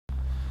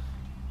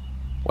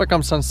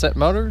Welcome Sunset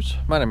Motors.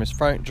 My name is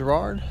Frank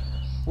Gerard.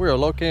 We are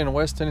located in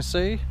West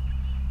Tennessee.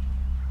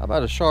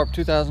 About a sharp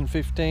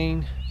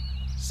 2015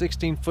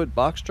 16-foot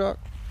box truck.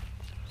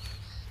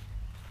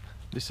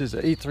 This is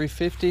an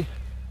E350,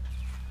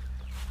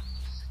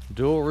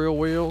 dual rear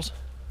wheels.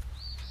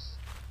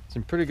 It's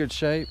in pretty good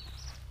shape.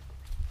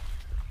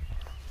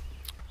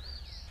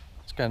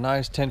 It's got a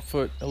nice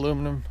 10-foot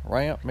aluminum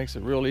ramp, makes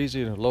it real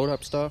easy to load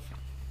up stuff.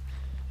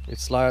 It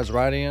slides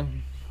right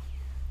in.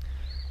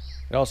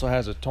 It also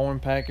has a towing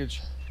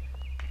package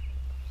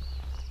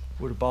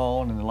with a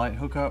ball and a light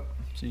hookup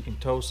so you can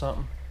tow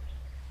something.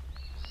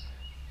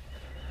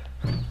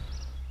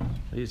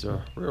 These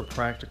are real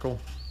practical.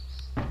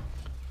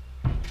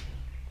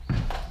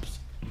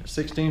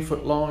 16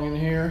 foot long in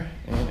here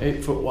and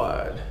 8 foot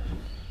wide.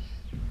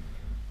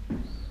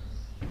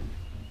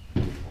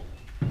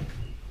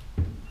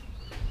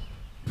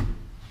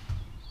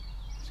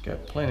 It's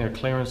got plenty of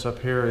clearance up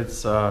here.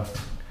 It's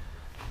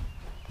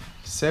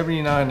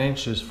 79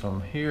 inches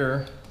from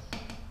here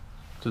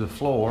to the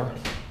floor,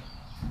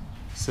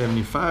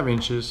 75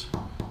 inches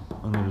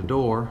under the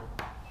door.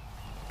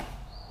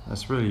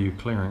 That's really your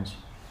clearance.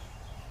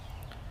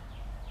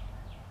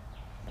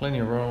 Plenty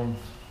of room.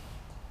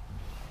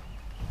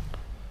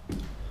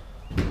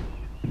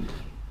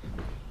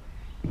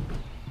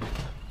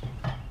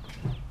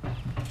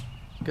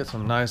 Got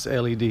some nice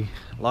LED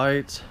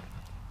lights.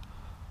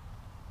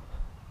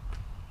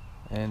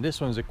 And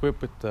this one's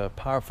equipped with the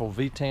powerful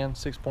V10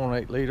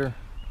 6.8 liter,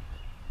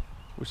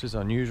 which is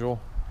unusual.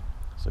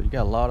 So you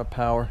got a lot of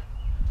power.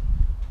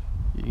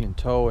 You can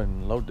tow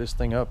and load this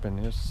thing up,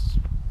 and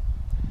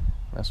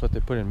that's what they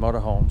put in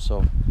motorhomes.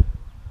 So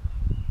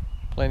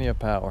plenty of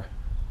power,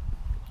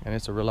 and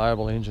it's a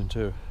reliable engine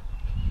too.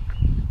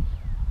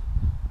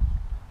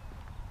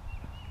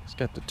 It's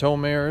got the tow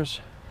mirrors.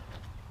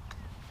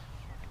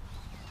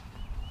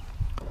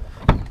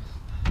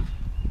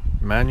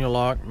 Manual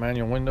lock,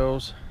 manual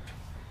windows.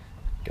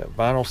 Got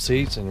vinyl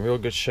seats in real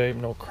good shape,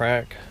 no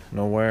crack,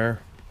 no wear.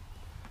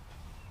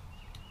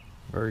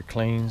 Very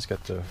clean. It's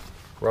got the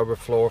rubber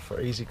floor for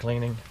easy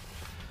cleaning.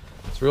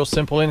 It's real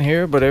simple in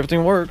here, but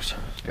everything works.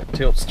 It's got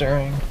tilt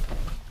steering.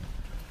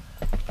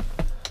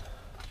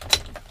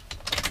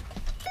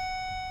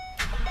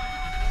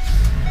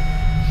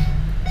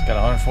 It's got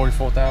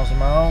 144,000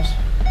 miles.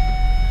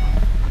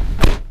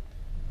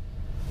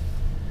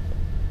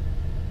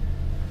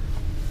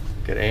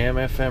 Got AM,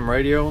 FM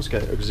radio. It's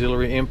got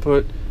auxiliary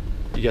input.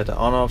 You got the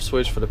on-off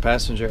switch for the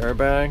passenger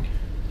airbag,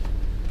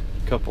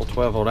 couple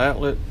 12-volt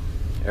outlet,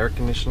 air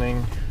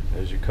conditioning.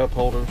 There's your cup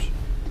holders.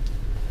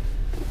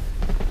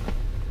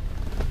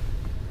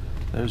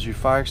 There's your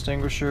fire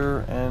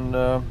extinguisher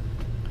and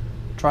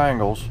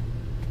triangles.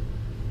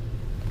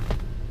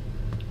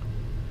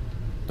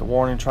 The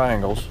warning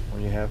triangles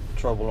when you have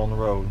trouble on the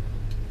road.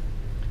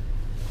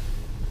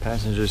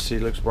 Passenger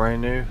seat looks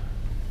brand new.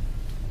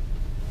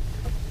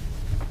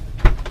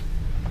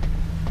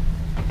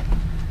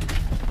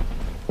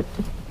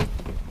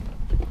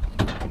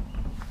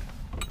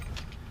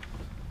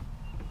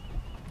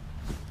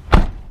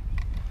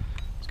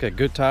 Got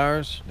good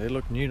tires. They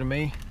look new to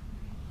me,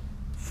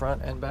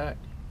 front and back.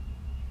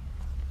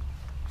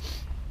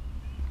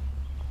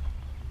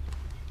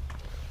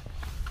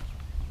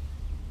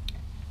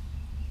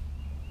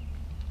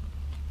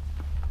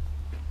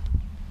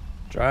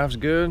 Drives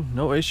good,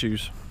 no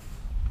issues.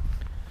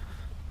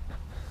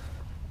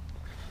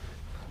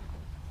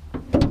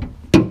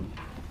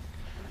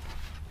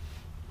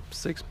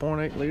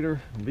 .8 liter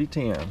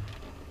V10.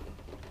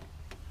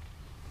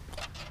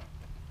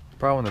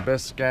 Probably the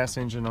best gas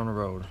engine on the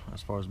road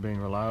as far as being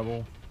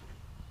reliable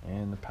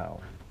and the power.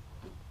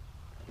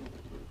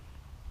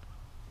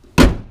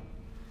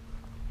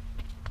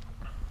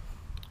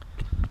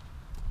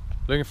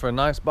 Looking for a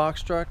nice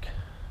box truck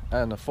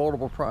at an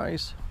affordable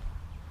price?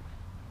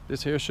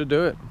 This here should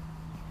do it.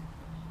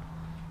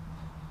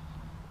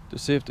 To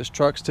see if this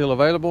truck's still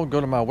available, go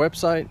to my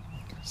website,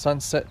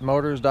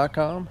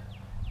 sunsetmotors.com.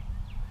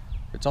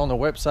 If it's on the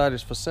website,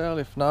 it's for sale.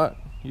 If not,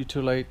 you're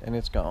too late and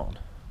it's gone.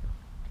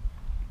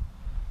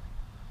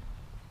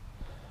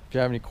 If you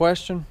have any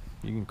question,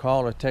 you can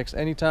call or text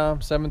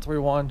anytime,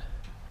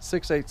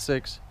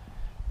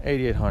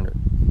 731-686-8800.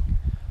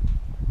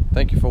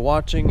 Thank you for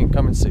watching, and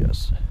come and see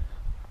us.